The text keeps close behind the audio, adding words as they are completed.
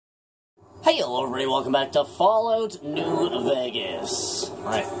Hey, hello everybody, welcome back to Fallout New Vegas.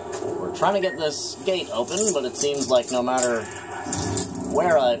 Alright, we're trying to get this gate open, but it seems like no matter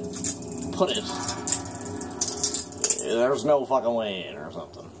where I put it, there's no fucking way in or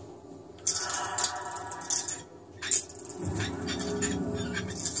something.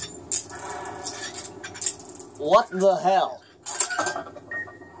 What the hell?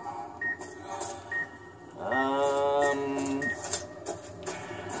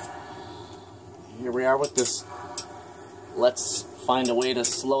 Here we are with this. Let's find a way to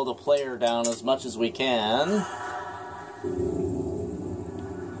slow the player down as much as we can.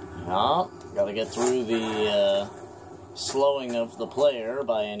 Gotta get through the slowing of the player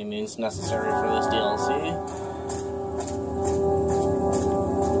by any means necessary for this DLC.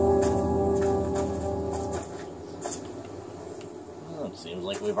 Well, it seems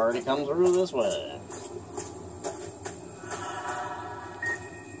like we've already come through this way.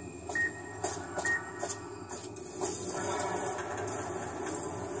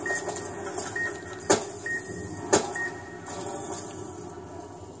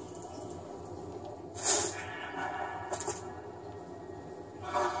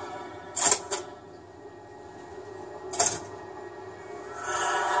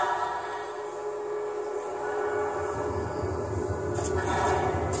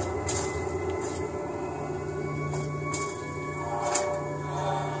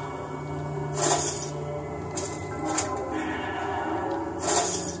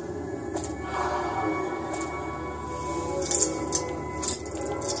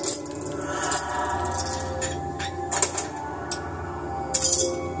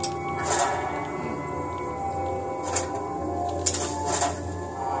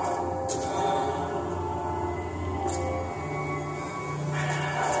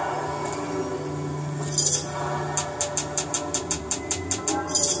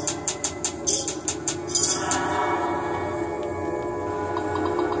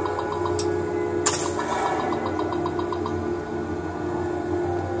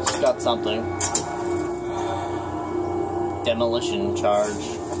 Got something. Demolition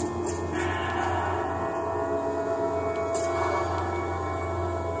charge.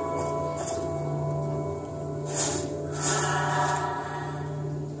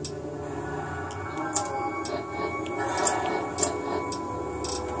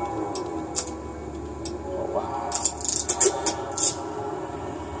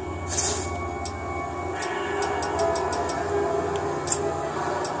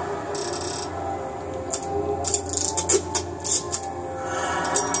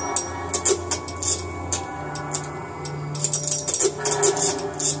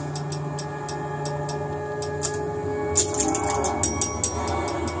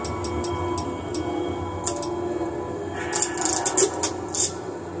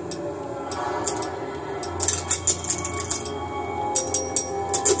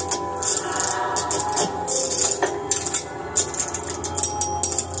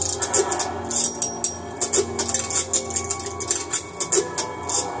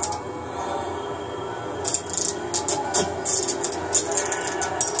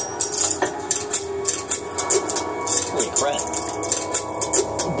 Holy crap.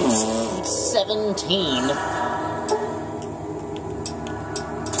 17.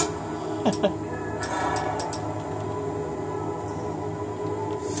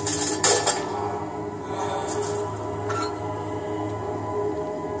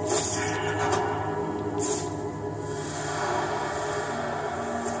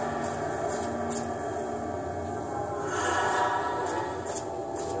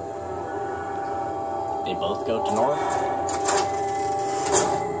 They both go to north.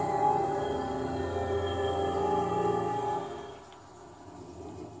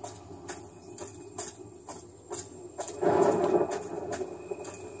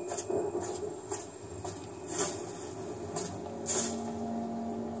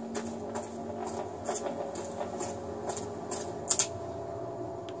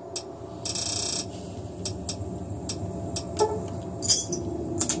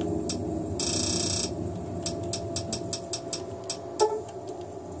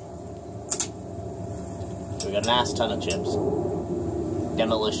 We got an ass ton of chips.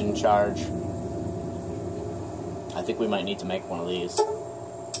 Demolition charge. I think we might need to make one of these.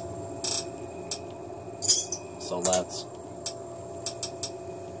 So let's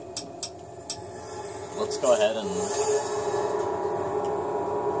go ahead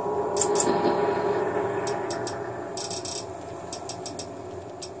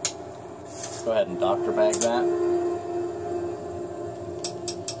and doctor bag that.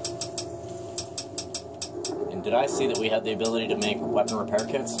 did I see that we had the ability to make weapon repair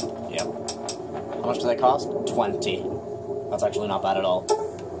kits? Yep. How much do they cost? 20. That's actually not bad at all.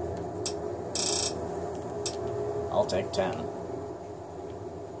 I'll take 10.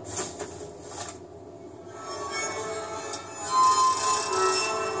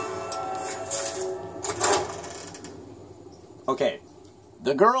 Okay.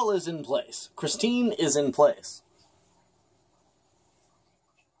 The girl is in place. Christine is in place.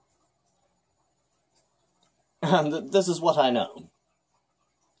 This is what I know.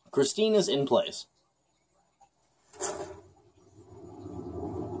 Christine is in place.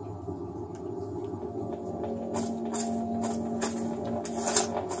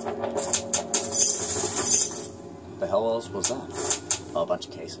 The hell else was that? Oh, a bunch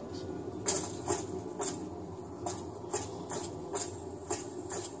of cases.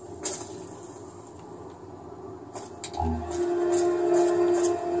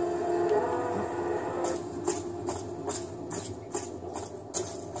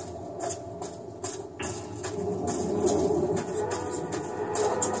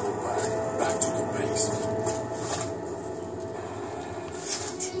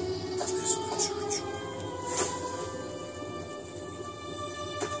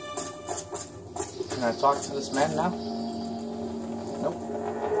 Can I talk to this man now? Nope.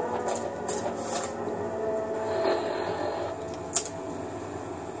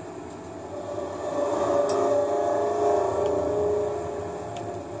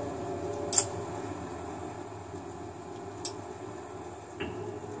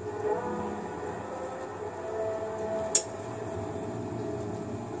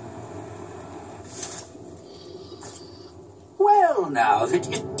 Well, now that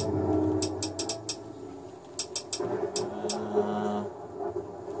you...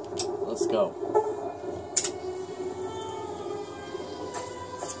 Let's go.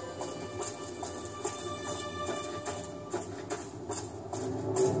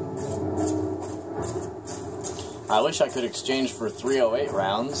 I wish I could exchange for 308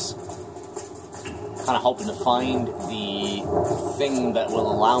 rounds. Kind of hoping to find the thing that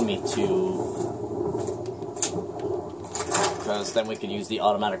will allow me to, because then we could use the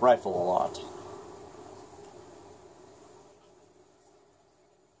automatic rifle a lot.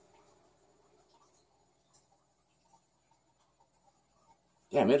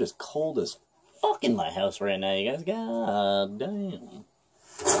 Damn, it is cold as fuck in my house right now, you guys. God damn.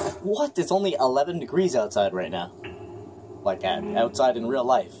 What? It's only 11 degrees outside right now. Like, outside in real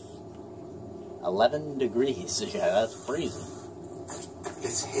life. 11 degrees. Yeah, that's freezing.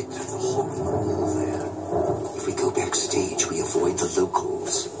 Let's head to the hall there. If we go backstage, we avoid the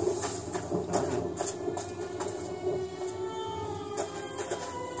locals.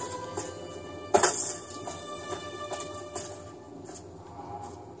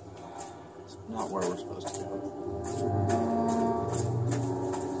 Not where we're supposed to go.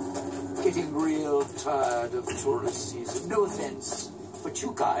 Getting real tired of tourist season. No offense, but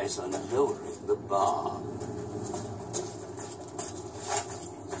you guys are lowering the bar.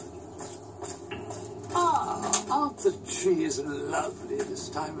 Ah, aren't the trees lovely this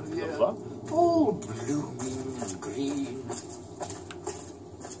time of year? The fuck? All blooming and green.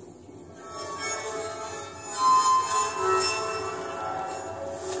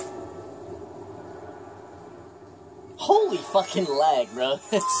 Holy fucking lag, bro.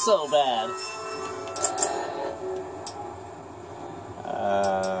 It's so bad.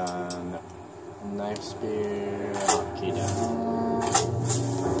 No. Knife spear. Okay, down.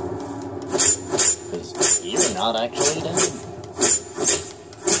 Because you're not actually dead.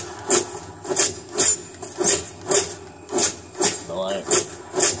 Though I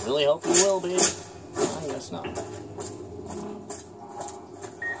really hope you will be. I guess not.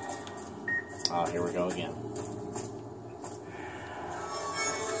 Oh, here we go again.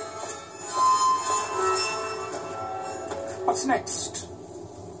 What's next?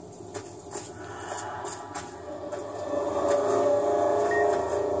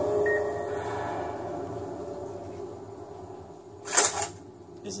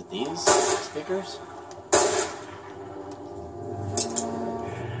 Is it these stickers?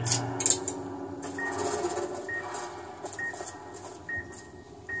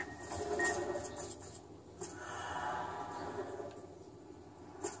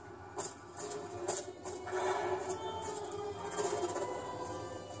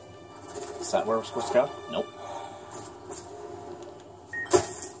 Is that where we're supposed to go? Nope.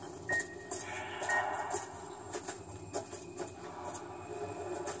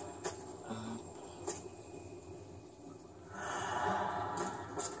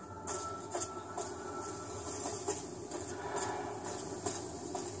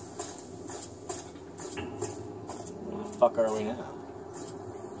 fuck are we now?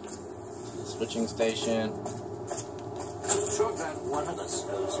 Switching station. Sure that one of us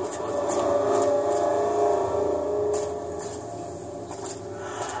knows which one.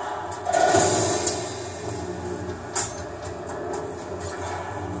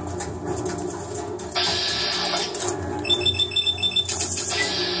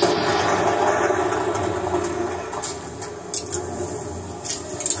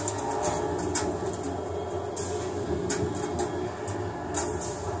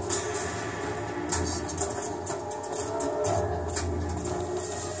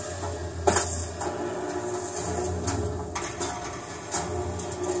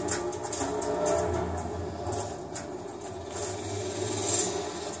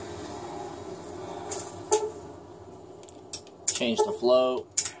 Change the flow.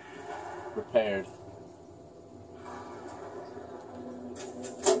 Repaired.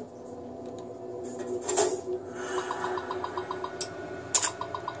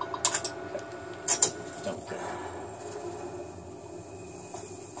 Don't care.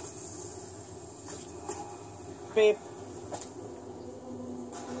 Beep.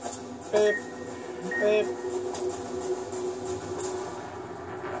 Beep. Beep.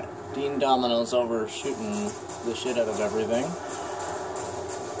 Right. Dean Domino's over shooting the shit out of everything.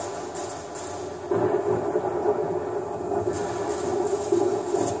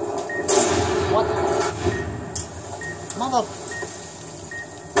 What? Mother...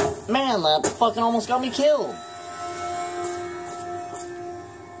 Man, that fucking almost got me killed.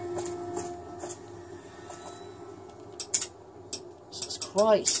 Jesus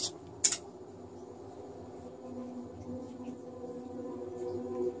Christ.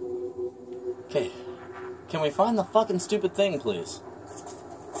 Okay. Can we find the fucking stupid thing, please?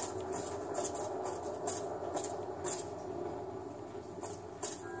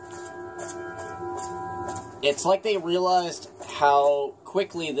 It's like they realized how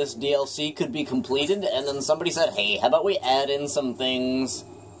quickly this DLC could be completed, and then somebody said, hey, how about we add in some things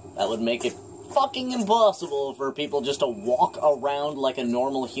that would make it fucking impossible for people just to walk around like a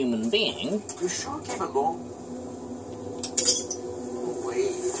normal human being. You sure came a long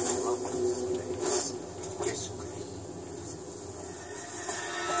way from this place. Yes, please.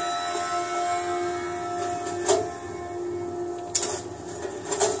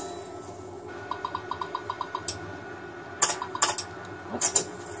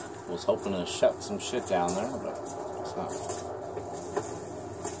 Was hoping to shut some shit down there, but it's not.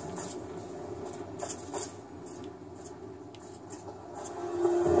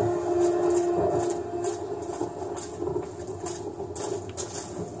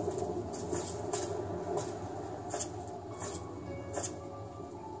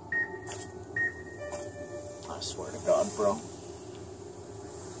 I swear to God, bro.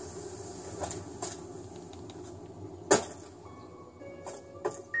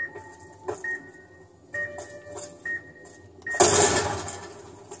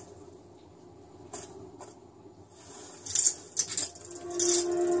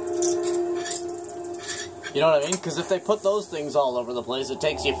 You know what I mean? Because if they put those things all over the place, it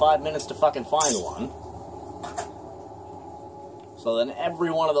takes you 5 minutes to fucking find one. So then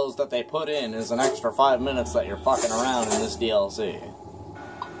every one of those that they put in is an extra 5 minutes that you're fucking around in this DLC.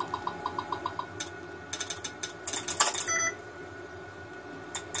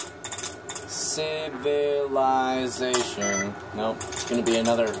 Civilization. Nope, it's gonna be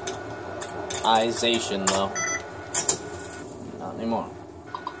another ization though. Not anymore.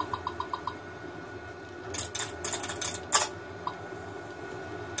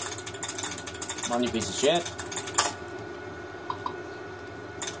 Come on, you piece of shit.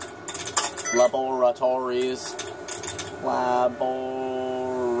 Laboratories.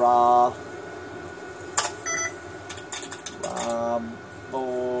 Laborator.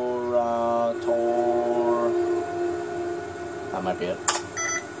 That might be it.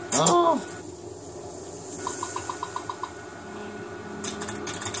 Oh!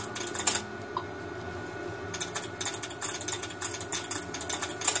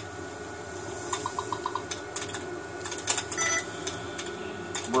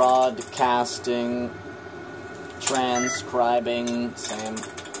 Broadcasting, transcribing, same.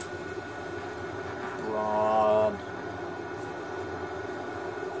 Broadcasting,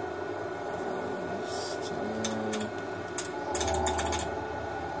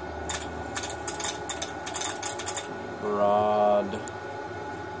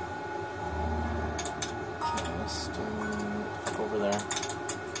 over there.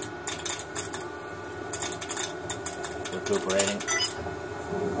 Recuperating.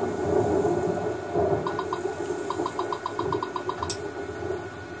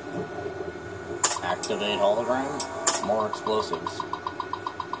 Activate hologram. More explosives.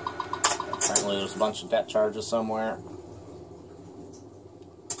 Apparently there's a bunch of debt charges somewhere.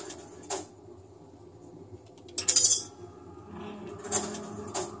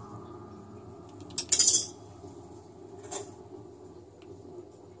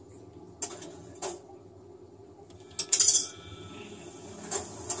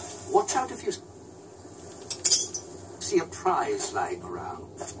 Watch out if you see a prize lying around.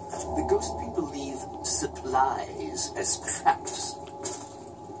 The ghost people leave supplies as traps.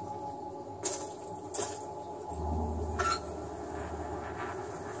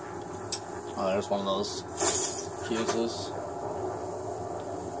 Oh, there's one of those fuses.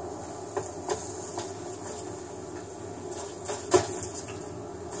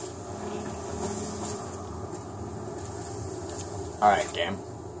 Alright, game.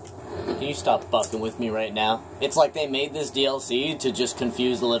 Can you stop fucking with me right now? It's like they made this DLC to just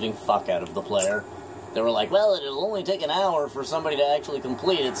confuse the living fuck out of the player. They were like, well, it'll only take an hour for somebody to actually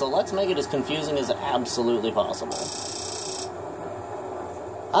complete it, so let's make it as confusing as absolutely possible.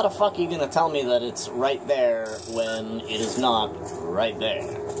 How the fuck are you gonna tell me that it's right there when it is not right there?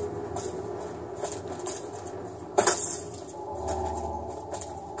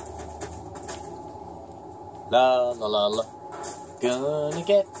 La la la la. Gonna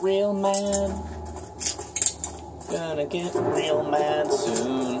get real mad. Gonna get real mad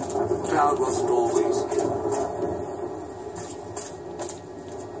soon. Cloud wasn't always here.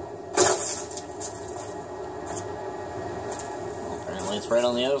 Apparently it's right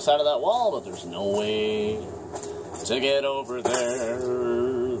on the other side of that wall, but there's no way to get over there.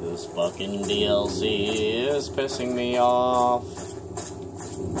 This fucking DLC is pissing me off.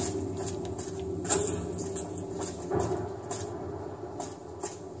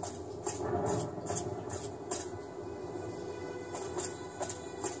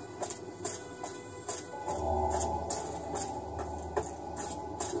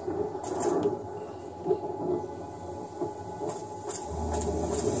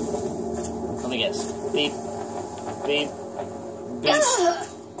 Let me guess. Beep. Beep. Beep.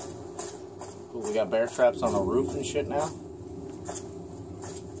 Ooh, we got bear traps on the roof and shit now?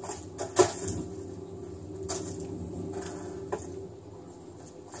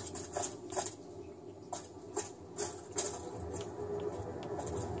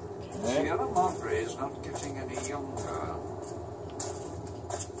 Okay. Sierra Madre is not getting any younger.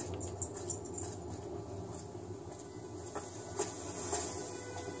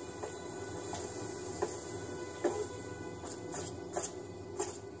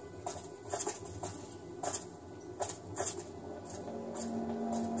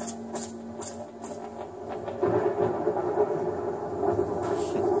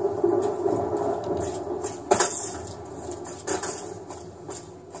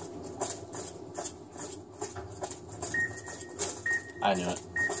 I knew it.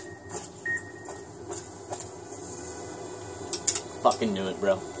 Fucking knew it,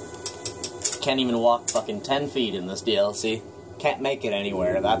 bro. Can't even walk fucking 10 feet in this DLC. Can't make it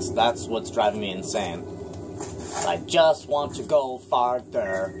anywhere. That's what's driving me insane. I just want to go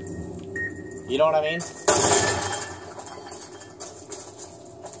farther. You know what I mean?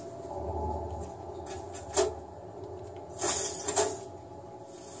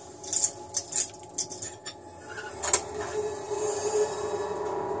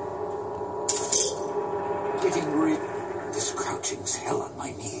 Getting rid. This crouching's hell on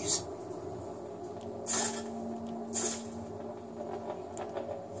my knees.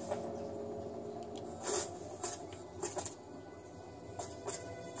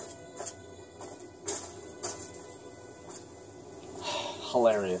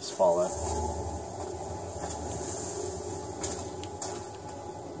 Hilarious Fallout.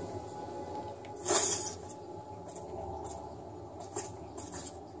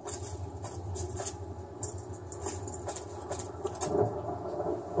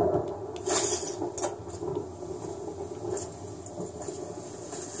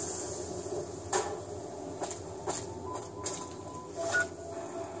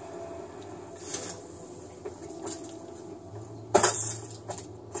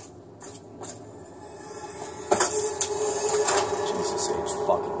 Jesus H.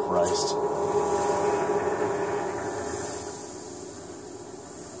 fucking Christ.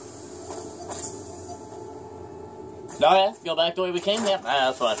 Oh yeah, go back the way we came? Yep,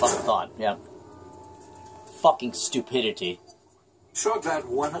 that's what I fucking thought, yep. Fucking stupidity. Sure glad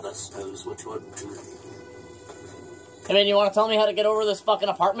one of us knows what you're doing. I mean, you want to tell me how to get over this fucking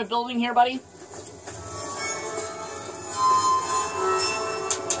apartment building here, buddy?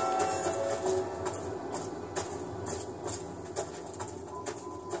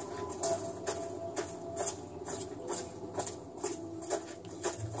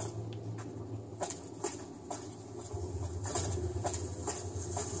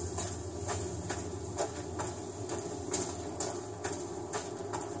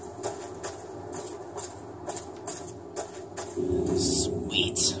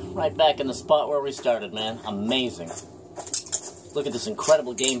 Sweet. Right back in the spot where we started, man. Amazing. Look at this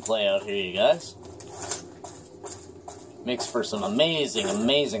incredible gameplay out here, you guys. Makes for some amazing,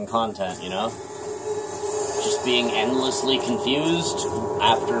 amazing content, you know? Just being endlessly confused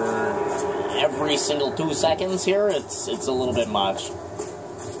after every single 2 seconds here, it's a little bit much.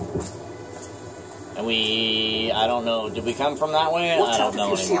 And I don't know, did we come from that way? I don't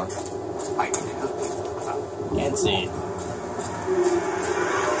know anymore. Can't see.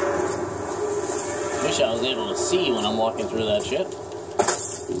 Wish I was able to see when I'm walking through that shit.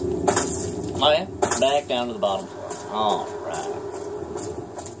 Oh yeah, back down to the bottom floor. Alright.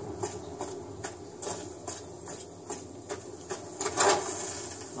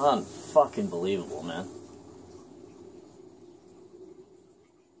 Unfucking believable, man.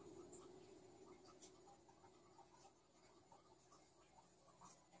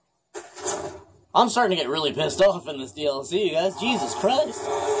 I'm starting to get really pissed off in this DLC, you guys. Jesus Christ.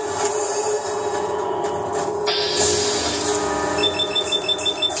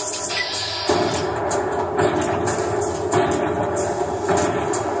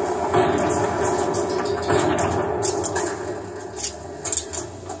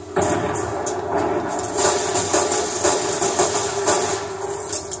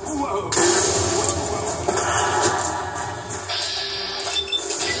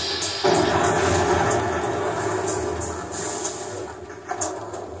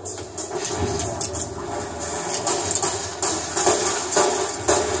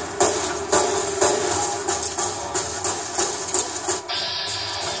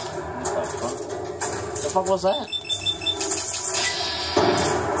 What the fuck was that?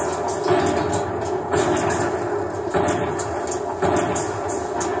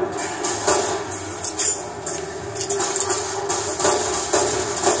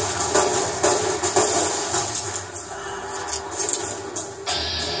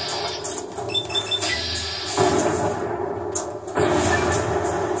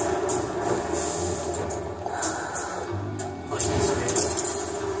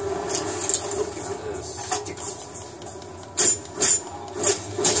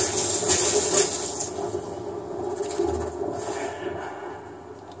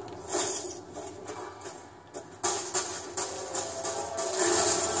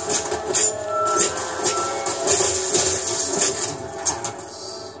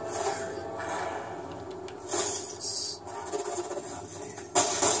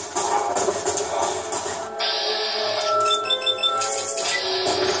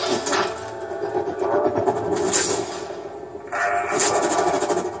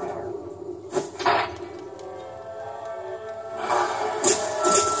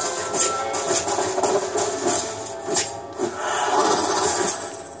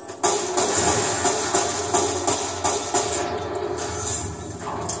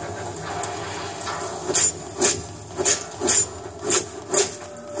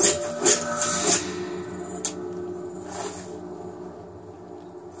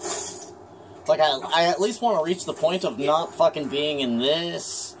 Like, I at least want to reach the point of not fucking being in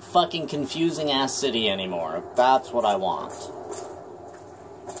this fucking confusing-ass city anymore. That's what I want.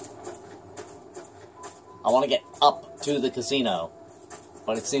 I want to get up to the casino.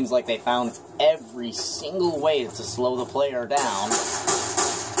 But it seems like they found every single way to slow the player down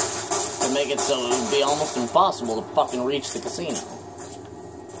to make it so it would be almost impossible to fucking reach the casino.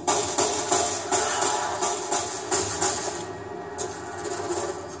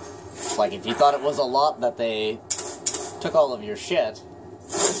 Like, if you thought it was a lot that they took all of your shit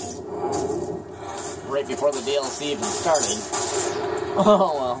right before the DLC even started,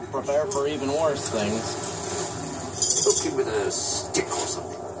 oh well, prepare for even worse things. Poke him with a stick or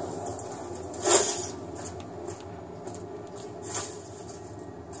something.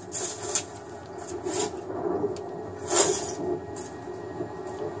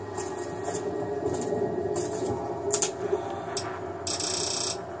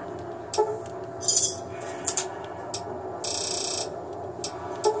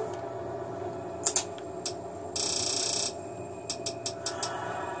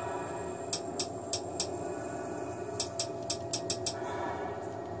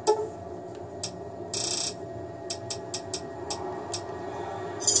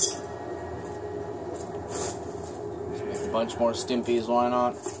 Bunch more Stimpies, why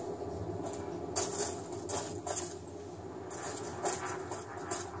not?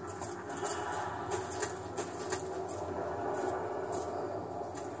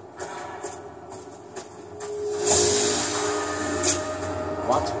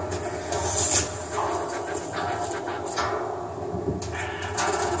 What?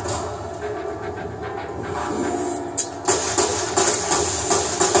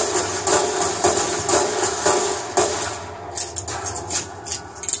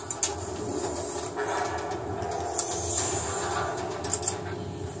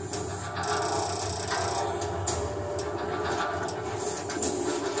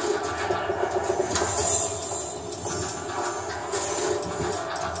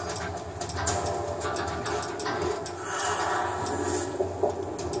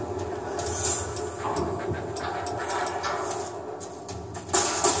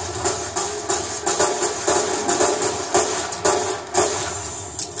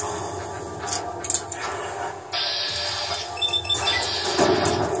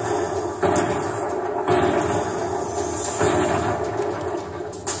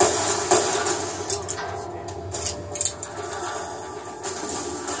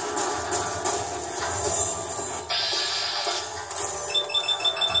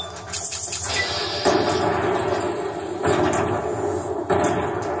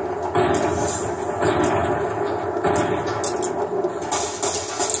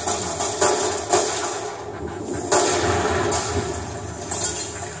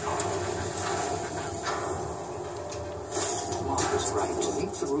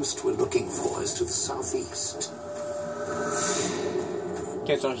 the roost we're looking for is to the southeast.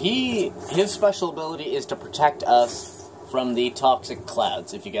 Okay, so his special ability is to protect us from the toxic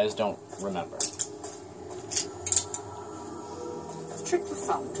clouds, if you guys don't remember. Check the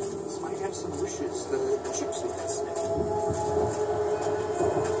fountains. Might have some wishes the chips we can snip.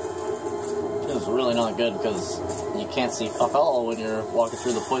 This is really not good because you can't see fuck all when you're walking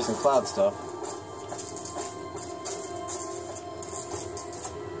through the poison cloud stuff.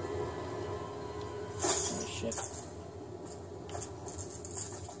 Oh, shit.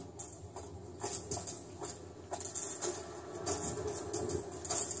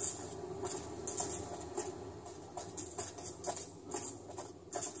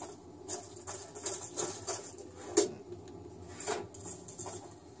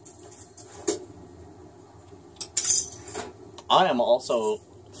 I am also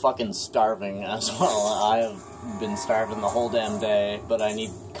fucking starving as well. I have been starving the whole damn day, but I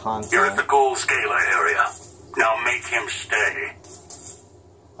need content. You're at the Gold Scalar area. Now make him stay.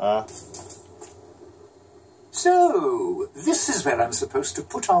 So, this is where I'm supposed to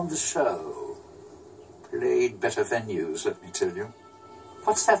put on the show. Played better venues, let me tell you.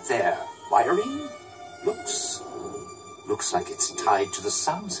 What's that there? Wiring? Looks like it's tied to the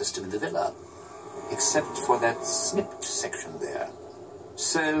sound system in the villa. Except for that snipped section there.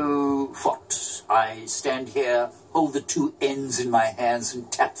 So, what? I stand here, hold the two ends in my hands, and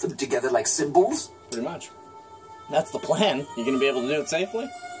tap them together like cymbals? Pretty much. That's the plan. You gonna be able to do it safely?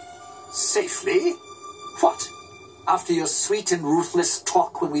 Safely? What? After your sweet and ruthless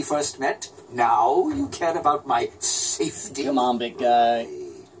talk when we first met, now you care about my safety? Come on, big guy.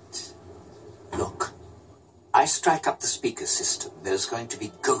 Look, I strike up the speaker system. There's going to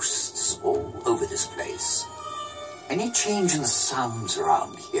be ghosts all over this place. Any change in the sounds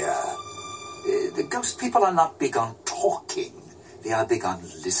around here, the ghost people are not big on talking. They are big on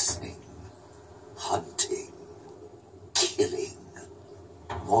listening, hunting, killing.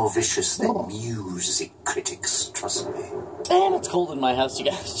 More vicious than music critics, trust me. Damn, it's cold in my house, you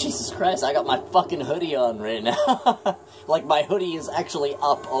guys. Jesus Christ, I got my fucking hoodie on right now. Like, my hoodie is actually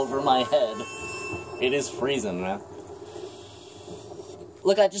up over my head. It is freezing, man.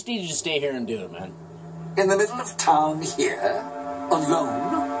 Look, I just need you to stay here and do it, man. In the middle of town here,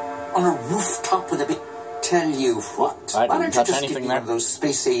 alone, on a rooftop with a big... Tell you what, I why didn't don't you touch just give anything me there. one of those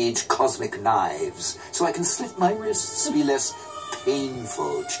space-age cosmic knives so I can slit my wrists, be less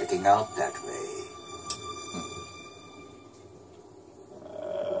painful checking out that way.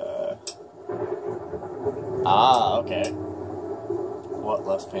 Okay. What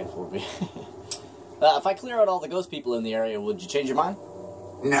less painful would be? If I clear out all the ghost people in the area, would you change your mind?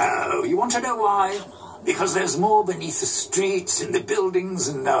 No, you want to know why? Because there's more beneath the streets, in the buildings,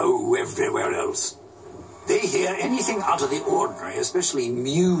 and no, everywhere else. They hear anything out of the ordinary, especially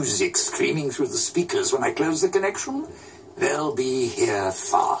music screaming through the speakers when I close the connection. They'll be here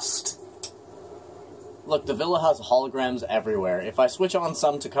fast. Look, the villa has holograms everywhere. If I switch on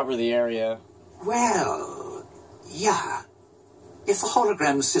some to cover the area... Well, yeah. If the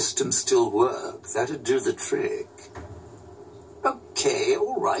hologram system still worked, that'd do the trick. Okay,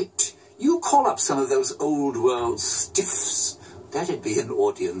 all right. You call up some of those old world stiffs. That'd be an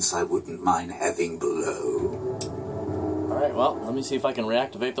audience I wouldn't mind having below. Alright, well, let me see if I can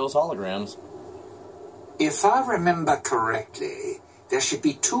reactivate those holograms. If I remember correctly, there should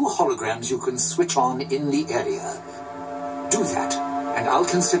be 2 holograms you can switch on in the area. Do that, and I'll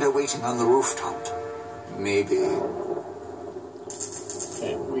consider waiting on the rooftop. Maybe.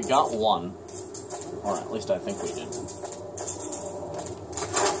 Okay, we got one. Or at least I think we did.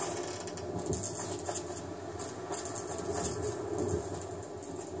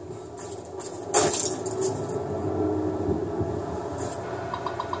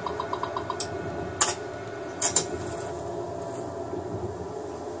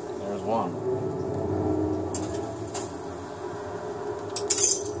 There's one.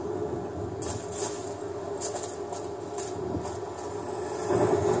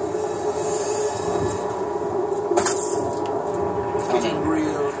 Getting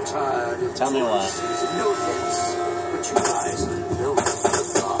real tired of Tell me why. No offense, but you guys know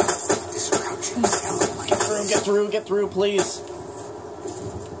this crouching hell of my Get through, please.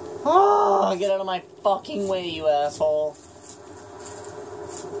 Oh, get out of my fucking way, you asshole.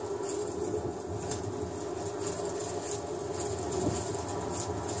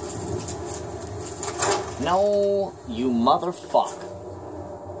 No, you motherfucker.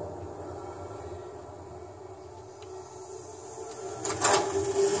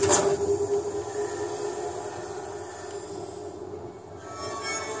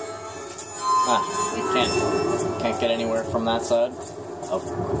 Ah, you can't get anywhere from that side. Of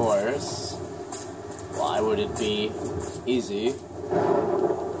course. Why would it be easy?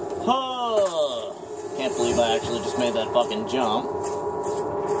 Huh! Can't believe I actually just made that fucking jump.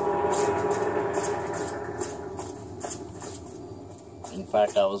 In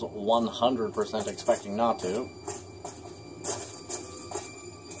fact, I was 100% expecting not to.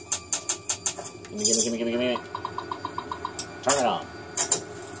 Gimme. Turn it on.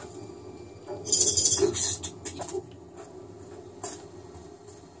 Ghost people.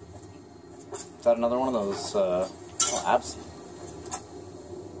 Is that another one of those, apps?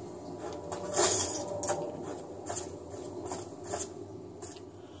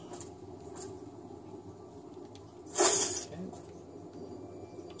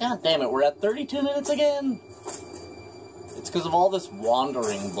 God damn it, we're at 32 minutes again! It's because of all this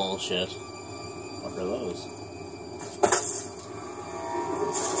wandering bullshit. What are those?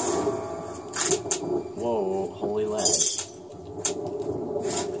 Whoa, holy lag.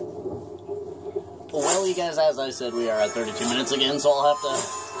 Well, you guys, as I said, we are at 32 minutes again, so I'll have to...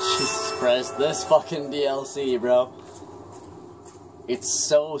 Jesus Christ, this fucking DLC, bro. It's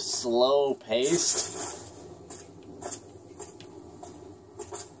so slow-paced.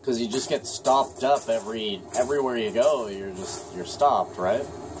 Because you just get stopped up everywhere you go, you're stopped, right?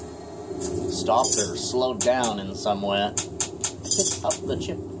 Stopped or slowed down in some way. Pick up the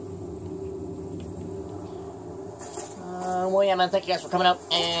chip. Well, yeah, man, thank you guys for coming out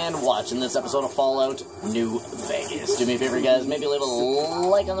and watching this episode of Fallout New Vegas. Do me a favor, guys, maybe leave a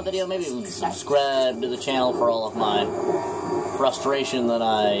like on the video, maybe even subscribe to the channel for all of my frustration that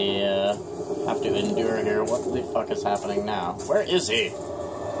I have to endure here. What the fuck is happening now? Where is he?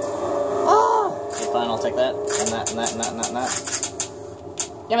 Ah! Okay, fine, I'll take that, and that.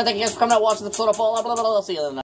 Yeah, man, thank you guys for coming out, watching the episode of Fallout, blah, blah, blah, I'll see you in the next